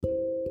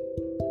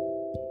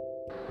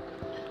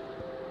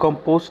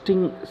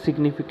Composting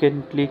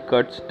significantly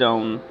cuts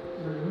down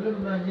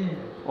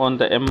on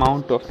the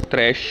amount of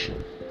trash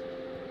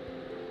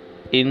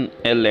in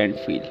a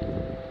landfill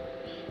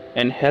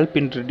and help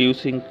in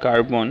reducing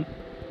carbon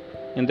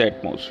in the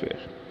atmosphere.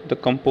 The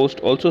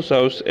compost also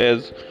serves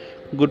as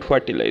good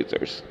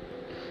fertilizers,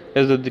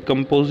 as the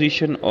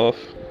decomposition of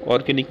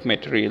organic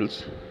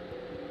materials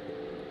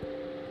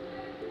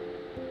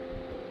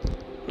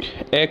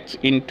acts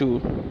into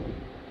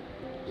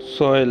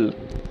soil,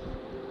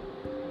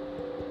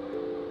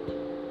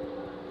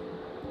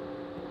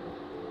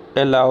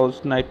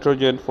 allows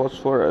nitrogen,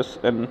 phosphorus,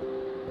 and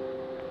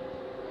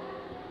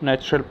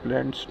natural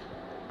plants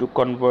to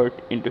convert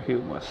into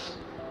humus.